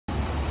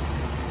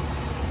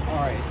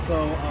right,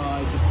 so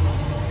just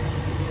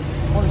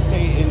want to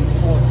stay in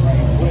court,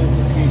 right? What is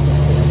the case?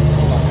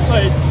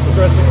 It's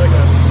progressing like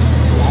that.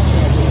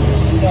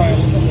 Sorry,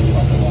 let's put this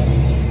up a lot.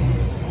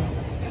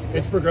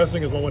 It's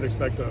progressing as one would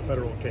expect in a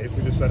federal case.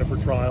 We just set it for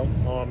trial.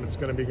 It's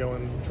going to be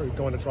going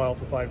to trial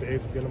for 5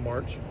 days at the end of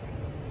March,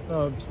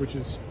 which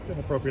is an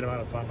appropriate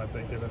amount of time, I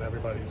think, given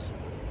everybody's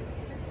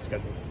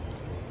schedule.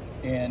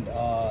 And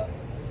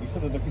you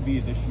said that there could be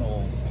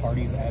additional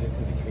parties added to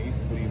the case.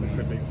 What do you mean?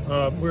 Could be.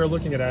 We're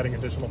looking at adding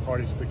additional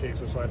parties to the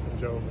case aside from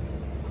Joe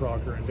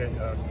Crocker and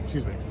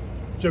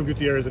Joe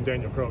Gutierrez and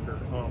Daniel Croker.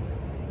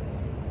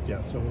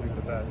 Yeah, so we'll leave it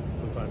at that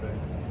for the time being.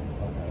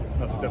 Okay.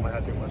 Not to tip my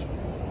hat too much.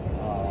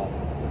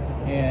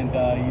 And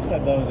you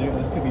said though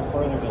this could be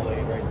further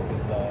delayed, right?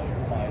 Because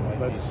your client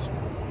might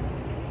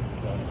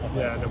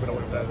yeah, no, but I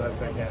would have that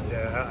thing.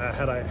 Yeah,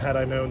 had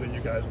I known that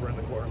you guys were in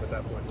the courtroom at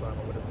that point in time,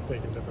 I would have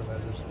taken different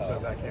measures. So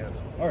that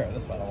can't. All right,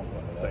 that's fine. I won't go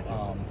into that. Thank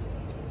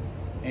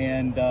you.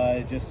 And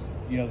just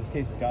this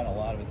case has gotten a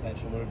lot of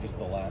attention. What have just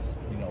the last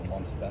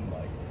months been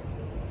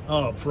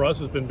like? For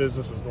us, it's been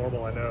business as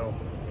normal. I know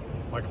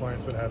my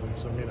client's been having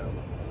some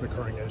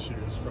recurring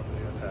issues from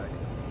the attack.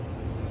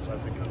 So I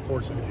think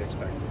unfortunately to be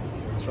expected.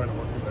 So he's trying to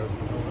work through those at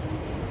the moment.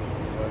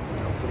 But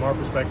from our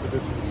perspective,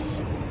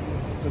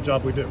 it's a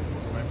job we do,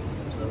 right?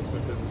 So it's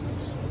been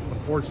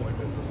unfortunately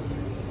business as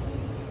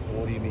usual.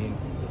 What do you mean?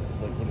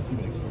 Like, what has he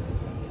been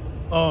experiencing?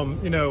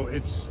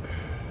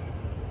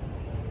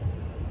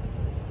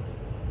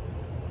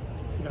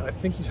 I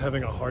think he's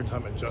having a hard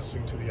time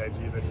adjusting to the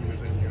idea that he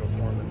was in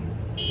uniform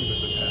and he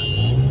was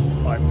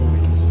attacked by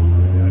police.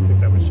 I think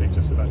that would shake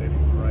just about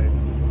anyone, right?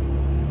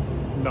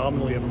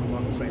 Nominally, everyone's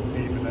on the same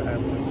team, and that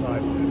happened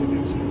inside. I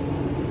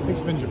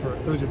think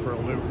throws you for a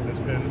loop, and it's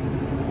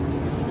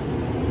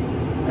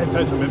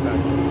had some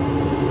impact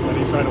that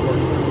he's trying to work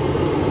through.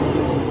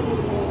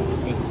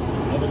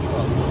 Another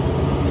truck.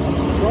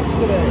 Trucks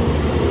today.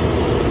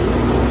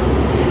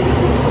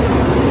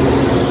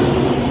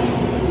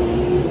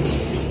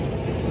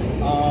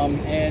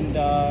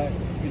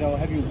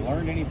 Have you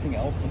learned anything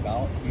else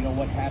about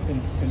what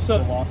happened since the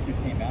lawsuit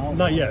came out?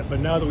 Not yet, but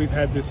now that we've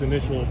had this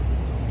initial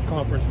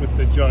conference with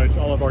the judge,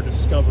 all of our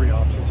discovery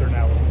options are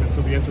now open.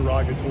 So the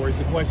interrogatories,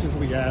 the questions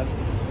we ask,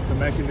 the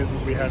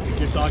mechanisms we have to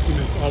get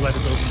documents, all that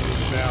is open to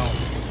us now.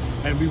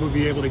 And we will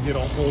be able to get a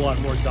whole lot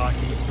more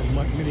documents from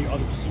many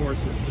other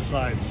sources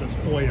besides just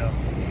FOIA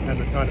and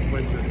the town of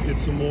Windsor to get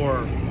some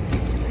more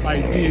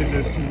ideas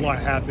as to what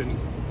happened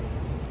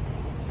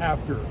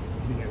after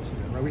the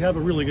incident. Right? We have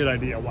a really good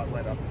idea what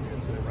led up to the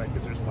incident, right?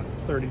 Because there's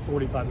 30,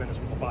 45 minutes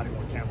worth of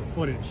body-worn camera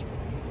footage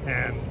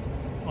and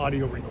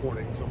audio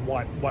recordings of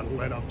what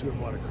led up to and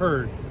what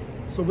occurred.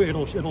 So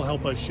it'll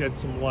help us shed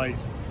some light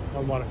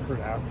on what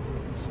occurred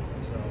afterwards.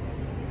 So,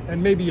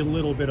 and maybe a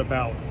little bit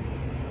about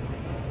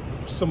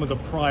some of the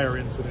prior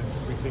incidents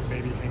we think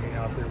maybe hanging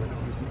out there with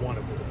at least one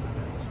of the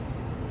defendants.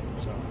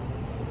 So,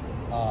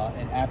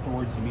 and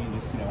afterwards, you mean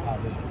just how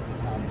the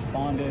town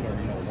responded, or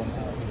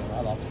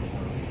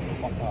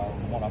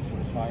one officer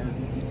was fired?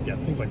 Yeah,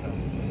 things like that.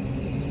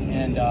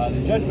 And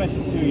the judge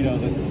mentioned too, that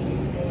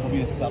there'll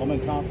be a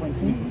settlement conference.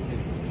 I mean,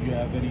 do you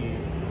have any?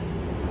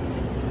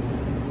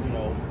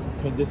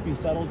 Could this be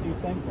settled, do you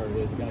think, or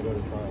is it going to go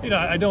to trial?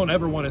 I don't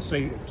ever want to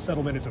say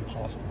settlement is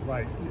impossible,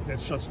 right? That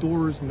shuts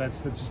doors, and that's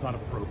just not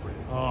appropriate.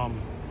 I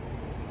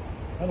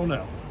don't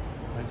know.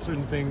 Right?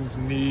 Certain things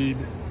need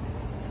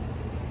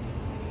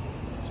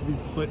to be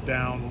put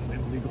down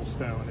in legal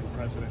stone, and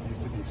precedent needs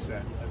to be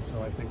set. And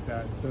so I think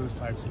that those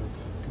types of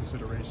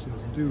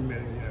considerations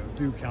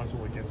do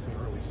counsel against an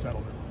early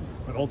settlement.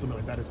 But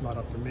ultimately, that is not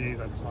up to me.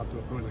 That is not to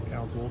opposing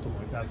counsel.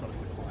 Ultimately, that's up to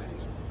the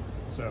clients.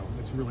 So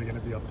it's really going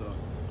to be up to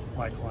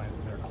my client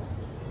and their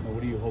clients. Now,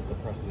 what do you hope the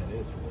precedent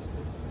is for this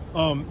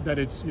case? That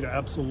it's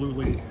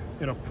absolutely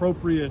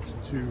inappropriate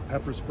to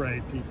pepper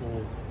spray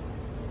people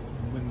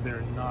when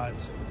they're not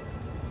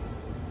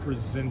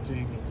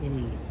presenting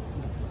any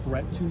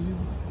threat to you.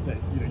 That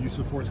use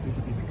of force can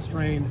be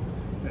constrained.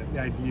 That the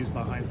ideas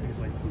behind things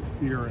like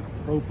fear are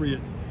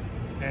inappropriate,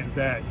 and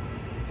that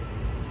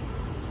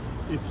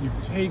if you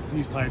take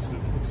these types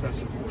of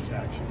excessive force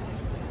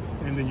actions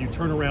and then you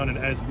turn around and,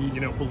 as we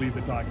believe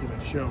the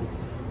documents show,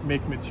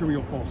 make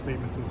material false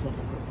statements in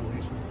subsequent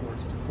police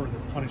reports to further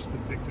punish the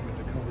victim and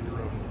to cover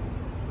your own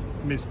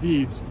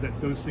misdeeds, that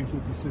those things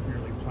will be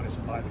severely punished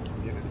by the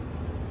community.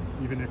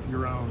 Even if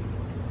your own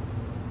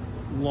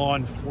law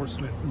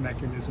enforcement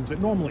mechanisms that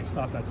normally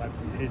stop that type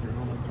of behavior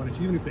normally punish,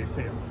 even if they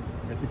fail,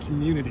 right? The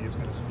community is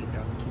going to speak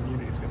out. The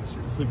community is going to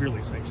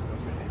severely sanction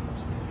those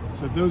behaviors.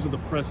 So those are the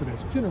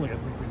precedents generally I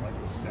think we like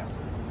to set.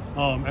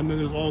 And then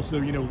there's also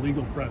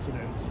legal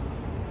precedents,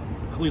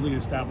 clearly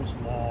established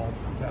law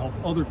to help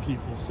other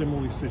people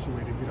similarly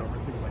situated get over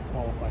things like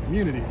qualified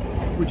immunity,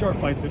 which are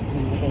fights that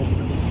we will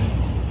ultimately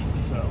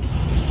face. So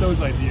those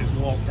ideas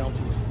will all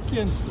counsel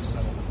against the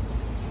settlement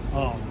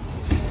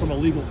from a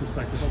legal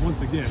perspective. But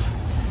once again,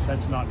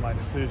 that's not my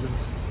decision.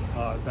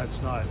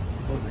 That's not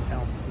opposing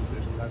counsel's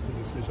decision. That's a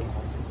decision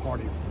amongst the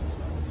parties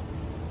themselves.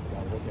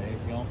 Okay,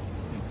 anything else?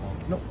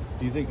 No.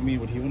 Do you think,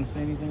 would he want to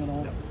say anything at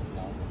all? No.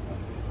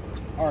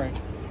 All right.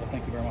 Well,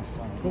 thank you very much for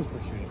your time. Cool.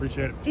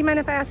 Appreciate it. Do you mind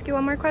if I ask you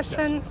one more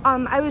question? Yes.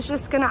 I was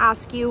just going to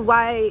ask you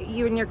why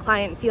you and your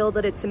client feel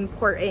that it's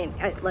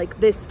important at like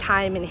this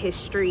time in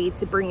history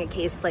to bring a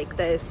case like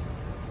this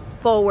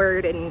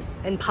forward and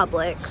in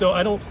public. So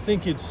I don't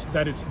think it's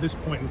this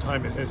point in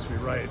time in history,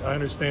 right? I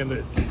understand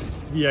that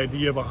the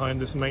idea behind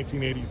this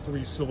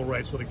 1983 civil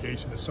rights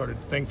litigation has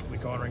started thankfully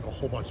garnering a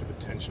whole bunch of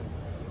attention.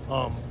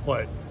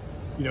 But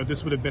you know,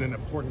 this would have been an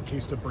important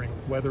case to bring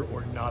whether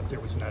or not there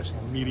was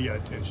national media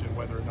attention,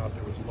 whether or not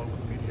there was local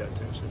media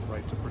attention,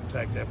 right, to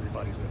protect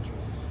everybody's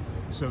interests.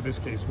 So this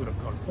case would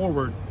have gone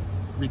forward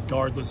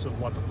regardless of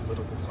what the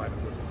political climate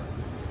would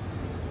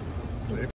have been. So